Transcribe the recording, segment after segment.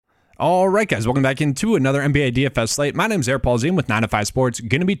All right, guys, welcome back into another NBA DFS slate. My name is Eric Paulzine with 9 to 5 Sports.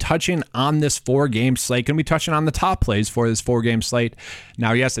 Going to be touching on this 4-game slate. Going to be touching on the top plays for this 4-game slate.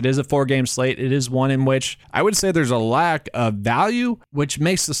 Now, yes, it is a 4-game slate. It is one in which I would say there's a lack of value, which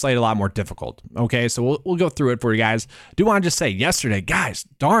makes the slate a lot more difficult. Okay, so we'll go through it for you guys. Do want to just say yesterday, guys,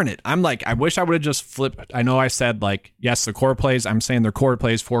 darn it. I wish I would have just flipped. I know I said, yes, the core plays. I'm saying they're core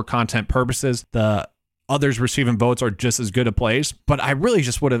plays for content purposes. The others receiving votes are just as good a plays, but I really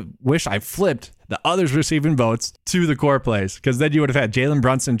just would have wished I flipped the others receiving votes to the core plays, because then you would have had Jalen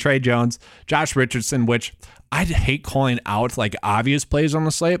Brunson, Trey Jones, Josh Richardson, which I hate calling out obvious plays on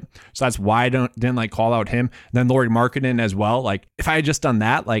the slate. So that's why I didn't call out him. And then Lauri Markkanen as well. If I had just done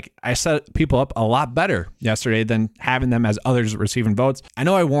that, I set people up a lot better yesterday than having them as others receiving votes. I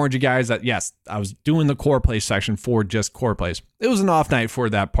know I warned you guys that, yes, I was doing the core play section for just core plays. It was an off night for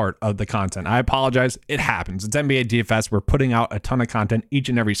that part of the content. I apologize. It happens. It's NBA DFS. We're putting out a ton of content each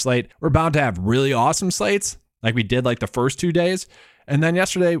and every slate. We're bound to have really awesome slates like we did the first 2 days. And then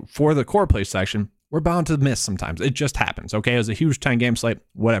yesterday for the core play section, we're bound to miss sometimes. It just happens, okay? It was a huge 10-game slate,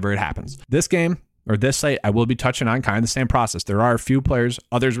 whatever, it happens. This game, or this slate, I will be touching on kind of the same process. There are a few players,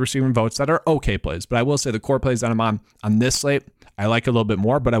 others receiving votes that are okay plays, but I will say the core plays that I'm on this slate, I like a little bit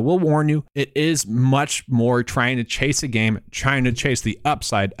more, but I will warn you, it is much more trying to chase a game, trying to chase the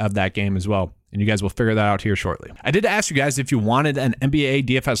upside of that game as well. And you guys will figure that out here shortly. I did ask you guys if you wanted an NBA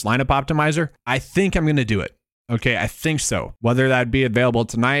DFS lineup optimizer. I think I'm going to do it. Okay, I think so. Whether that be available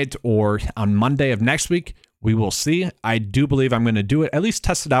tonight or on Monday of next week, we will see. I do believe I'm going to do it, at least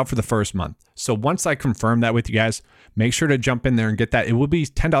test it out for the first month. So once I confirm that with you guys, make sure to jump in there and get that. It will be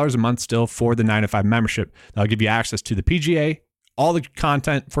 $10 a month still for the 9 to 5 membership. That'll give you access to the PGA, all the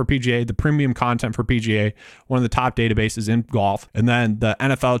content for PGA, the premium content for PGA, one of the top databases in golf, and then the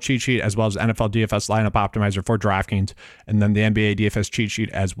NFL cheat sheet, as well as NFL DFS lineup optimizer for DraftKings, and then the NBA DFS cheat sheet,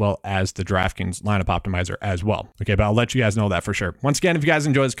 as well as the DraftKings lineup optimizer as well. Okay, but I'll let you guys know that for sure. Once again, if you guys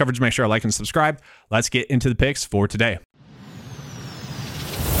enjoy this coverage, make sure to like and subscribe. Let's get into the picks for today.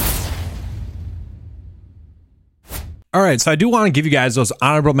 All right, so I do want to give you guys those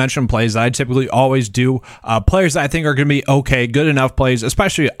honorable mention plays that I typically always do. Players that I think are going to be okay, good enough plays,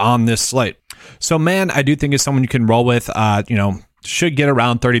 especially on this slate. So, man, I do think it's someone you can roll with, should get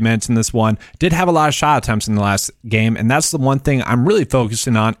around 30 minutes in this one. Did have a lot of shot attempts in the last game, and that's the one thing I'm really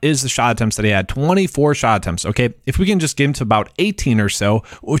focusing on is the shot attempts that he had. 24 shot attempts, okay? If we can just get him to about 18 or so,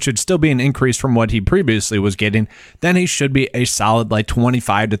 which should still be an increase from what he previously was getting, then he should be a solid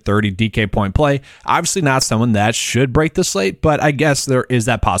 25 to 30 DK point play. Obviously not someone that should break the slate, but I guess there is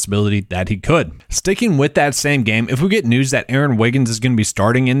that possibility that he could. Sticking with that same game, if we get news that Aaron Wiggins is going to be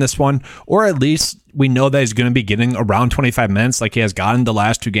starting in this one, or at least we know that he's going to be getting around 25 minutes like he has gotten the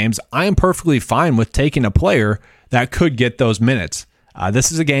last 2 games, I am perfectly fine with taking a player that could get those minutes. This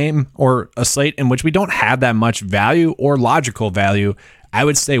is a game or a slate in which we don't have that much value or logical value. I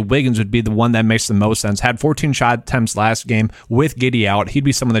would say Wiggins would be the one that makes the most sense. Had 14 shot attempts last game with Giddey out. He'd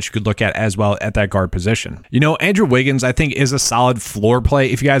be someone that you could look at as well at that guard position. Andrew Wiggins, I think, is a solid floor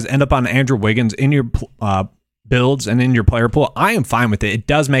play. If you guys end up on Andrew Wiggins in your builds and in your player pool, I am fine with it. It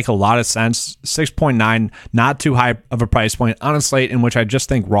does make a lot of sense. 6.9, not too high of a price point on a slate in which I just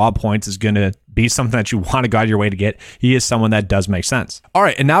think raw points is going to be something that you want to go out of your way to get. He is someone that does make sense. All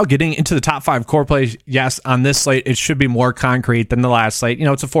right, and now getting into the top 5 core plays. Yes, on this slate, it should be more concrete than the last slate.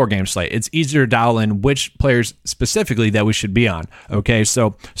 It's a 4-game slate. It's easier to dial in which players specifically that we should be on. Okay,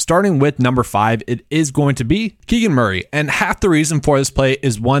 so starting with number 5, it is going to be Keegan Murray. And half the reason for this play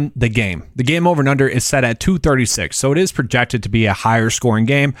is the game. The game over and under is set at 236. So it is projected to be a higher scoring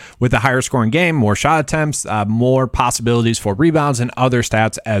game. With a higher scoring game, more shot attempts, more possibilities for rebounds and other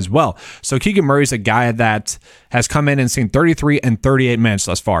stats as well. So Keegan Murray's a guy that has come in and seen 33 and 38 minutes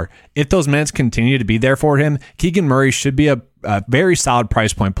thus far. If those minutes continue to be there for him, Keegan Murray should be a very solid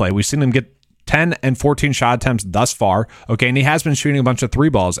price point play. We've seen him get 10 and 14 shot attempts thus far. Okay, and he has been shooting a bunch of 3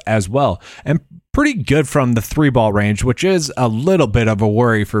 balls as well. And pretty good from the 3-ball range, which is a little bit of a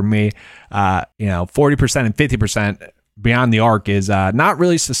worry for me. 40% and 50% beyond the arc is not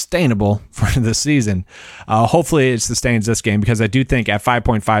really sustainable for the season. Hopefully it sustains this game, because I do think at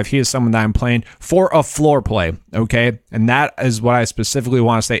 5.5, he is someone that I'm playing for a floor play, okay? And that is what I specifically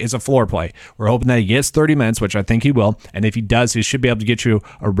want to say is a floor play. We're hoping that he gets 30 minutes, which I think he will, and if he does, he should be able to get you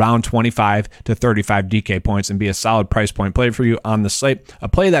around 25 to 35 DK points and be a solid price point play for you on the slate, a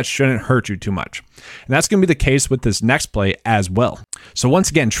play that shouldn't hurt you too much. And that's going to be the case with this next play as well. So once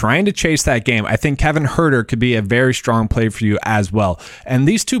again, trying to chase that game, I think Kevin Huerter could be a very strong strong play for you as well. And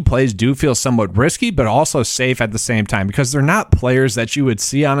these two plays do feel somewhat risky, but also safe at the same time because they're not players that you would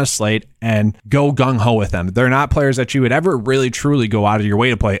see on a slate and go gung-ho with them. They're not players that you would ever really truly go out of your way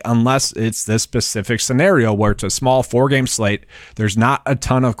to play unless it's this specific scenario where it's a small 4-game slate. There's not a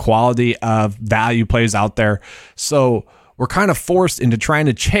ton of quality of value plays out there. So we're kind of forced into trying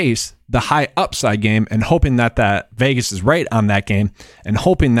to chase the high upside game and hoping that Vegas is right on that game and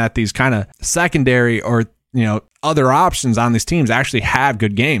hoping that these kind of secondary or other options on these teams actually have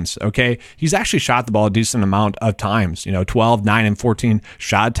good games. Okay. He's actually shot the ball a decent amount of times, 12, 9, and 14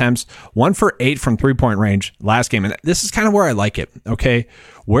 shot attempts, 1 for 8 from 3-point range last game. And this is kind of where I like it. Okay.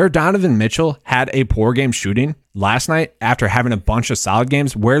 Where Donovan Mitchell had a poor game shooting last night after having a bunch of solid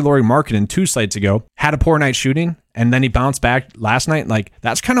games, where Lauri Markkanen 2 slates ago had a poor night shooting and then he bounced back last night. Like,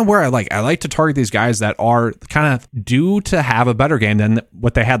 that's kind of where I like to target these guys that are kind of due to have a better game than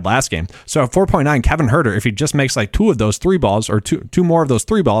what they had last game. So at 4.9, Kevin Huerter, if he just makes like 2 of those 3 balls or two more of those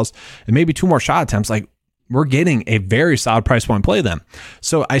 3 balls and maybe 2 more shot attempts, like, we're getting a very solid price point play then.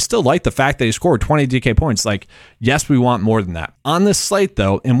 So I still like the fact that he scored 20 DK points. Like, yes, we want more than that. On this slate,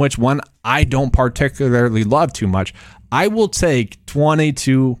 though, in which one I don't particularly love too much, I will take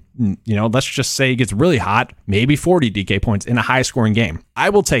 22, let's just say he gets really hot, maybe 40 DK points in a high scoring game. I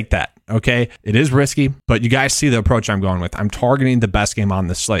will take that. Okay. It is risky, but you guys see the approach I'm going with. I'm targeting the best game on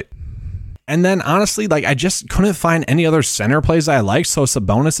this slate. And then honestly, I just couldn't find any other center plays I like. So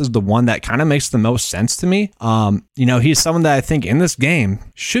Sabonis is the one that kind of makes the most sense to me. He's someone that I think in this game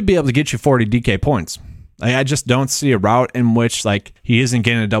should be able to get you 40 DK points. I just don't see a route in which he isn't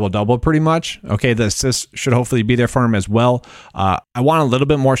getting a double-double pretty much. Okay, the assists should hopefully be there for him as well. I want a little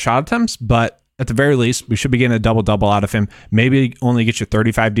bit more shot attempts, but at the very least, we should be getting a double-double out of him. Maybe only get you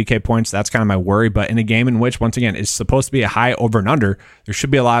 35 DK points. That's kind of my worry. But in a game in which, once again, it's supposed to be a high over and under, there should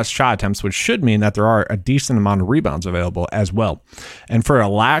be a lot of shot attempts, which should mean that there are a decent amount of rebounds available as well. And for a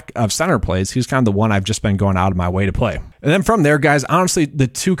lack of center plays, he's kind of the one I've just been going out of my way to play. And then from there, guys, honestly, the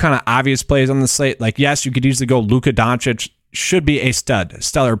 2 kind of obvious plays on the slate, yes, you could easily go Luka Doncic, should be a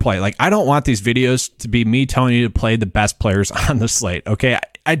stellar play. I don't want these videos to be me telling you to play the best players on the slate. Okay.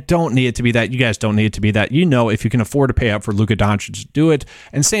 I don't need it to be that. You guys don't need it to be that. If you can afford to pay up for Luka Doncic, do it.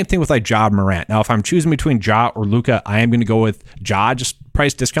 And same thing with Ja Morant. Now, if I'm choosing between Ja or Luka, I am going to go with Ja, just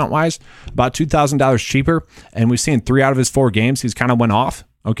price discount wise, about $2,000 cheaper. And we've seen 3 out of his 4 games, he's kind of went off.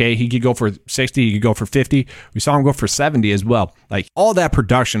 Okay, he could go for 60, he could go for 50. We saw him go for 70 as well. All that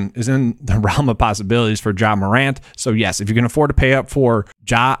production is in the realm of possibilities for Ja Morant. So yes, if you can afford to pay up for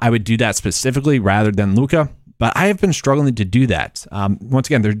Ja, I would do that specifically rather than Luka. But I have been struggling to do that. Once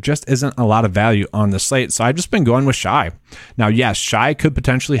again, there just isn't a lot of value on the slate. So I've just been going with Shai. Now, yes, Shai could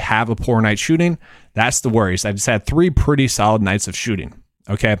potentially have a poor night shooting. That's the worries. I just had 3 pretty solid nights of shooting.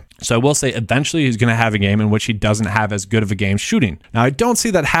 Okay, so I will say eventually he's going to have a game in which he doesn't have as good of a game shooting. Now, I don't see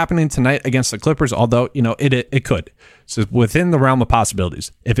that happening tonight against the Clippers, although, it could. So within the realm of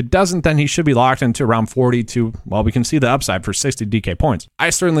possibilities. If it doesn't, then he should be locked into around 42. Well, we can see the upside for 60 DK points. I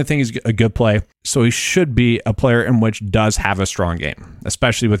certainly think he's a good play. So he should be a player in which does have a strong game,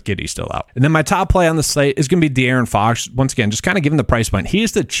 especially with Giddey still out. And then my top play on the slate is going to be De'Aaron Fox. Once again, just kind of given the price point. He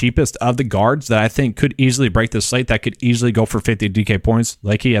is the cheapest of the guards that I think could easily break the slate, that could easily go for 50 DK points,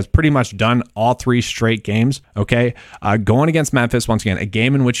 like he has pretty much done all 3 straight games. Okay, going against Memphis, once again, a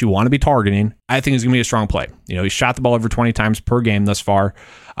game in which you want to be targeting, I think is going to be a strong play. He shot the ball over 20 times per game thus far.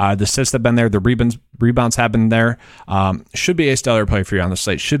 The assists have been there. The rebounds have been there. Should be a stellar play for you on the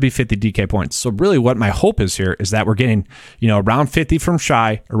slate. Should be 50 DK points. So really what my hope is here is that we're getting, around 50 from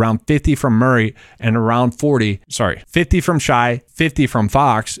Shai, around 50 from Murray, and around 50 from Shai, 50 from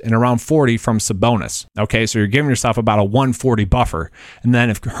Fox, and around 40 from Sabonis. Okay, so you're giving yourself about a 140 buffer. And then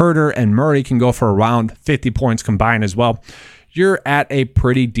if Huerter and Murray can go for around 50 points combined as well, you're at a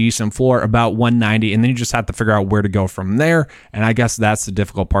pretty decent floor, about 190, and then you just have to figure out where to go from there. And I guess that's the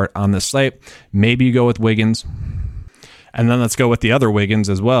difficult part on this slate. Maybe you go with Wiggins, and then let's go with the other Wiggins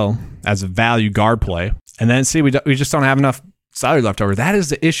as well as a value guard play. And then see, we just don't have enough salary left over. That is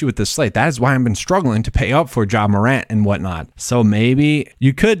the issue with this slate. That is why I've been struggling to pay up for Ja Morant and whatnot. So maybe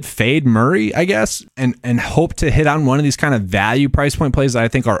you could fade Murray, I guess, and hope to hit on one of these kind of value price point plays that I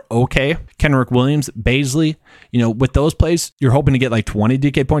think are okay. Kenrich Williams, Bazley, with those plays, you're hoping to get 20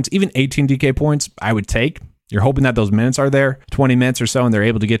 DK points, even 18 DK points, I would take. You're hoping that those minutes are there, 20 minutes or so, and they're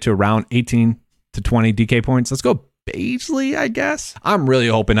able to get to around 18 to 20 DK points. Let's go Bazley, I guess. I'm really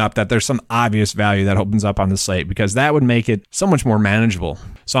hoping up that there's some obvious value that opens up on the slate, because that would make it so much more manageable.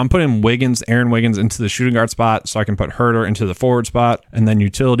 So I'm putting Aaron Wiggins into the shooting guard spot so I can put Huerter into the forward spot. And then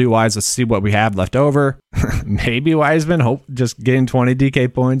utility wise, let's see what we have left over. Maybe Wiseman, just getting 20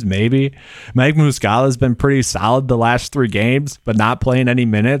 DK points. Maybe Mike Muscala has been pretty solid the last 3 games, but not playing any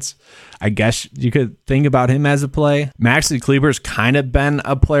minutes. I guess you could think about him as a play. Maxi Kleber's kind of been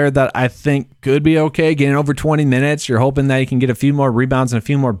a player that I think could be okay, getting over 20 minutes. You're hoping that he can get a few more rebounds and a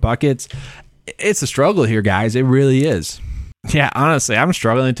few more buckets. It's a struggle here, guys. It really is. Yeah, honestly, I'm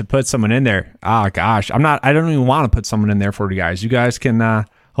struggling to put someone in there. Oh gosh, I don't even want to put someone in there for you guys. You guys can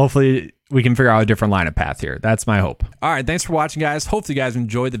hopefully we can figure out a different lineup path here. That's my hope. All right, thanks for watching, guys. Hopefully you guys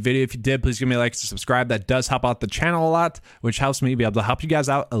enjoyed the video. If you did, please give me a like and subscribe. That does help out the channel a lot, which helps me be able to help you guys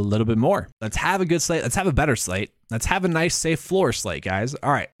out a little bit more. Let's have a good slate. Let's have a better slate. Let's have a nice, safe floor slate, guys.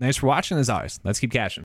 All right, thanks for watching. As always, let's keep cashing.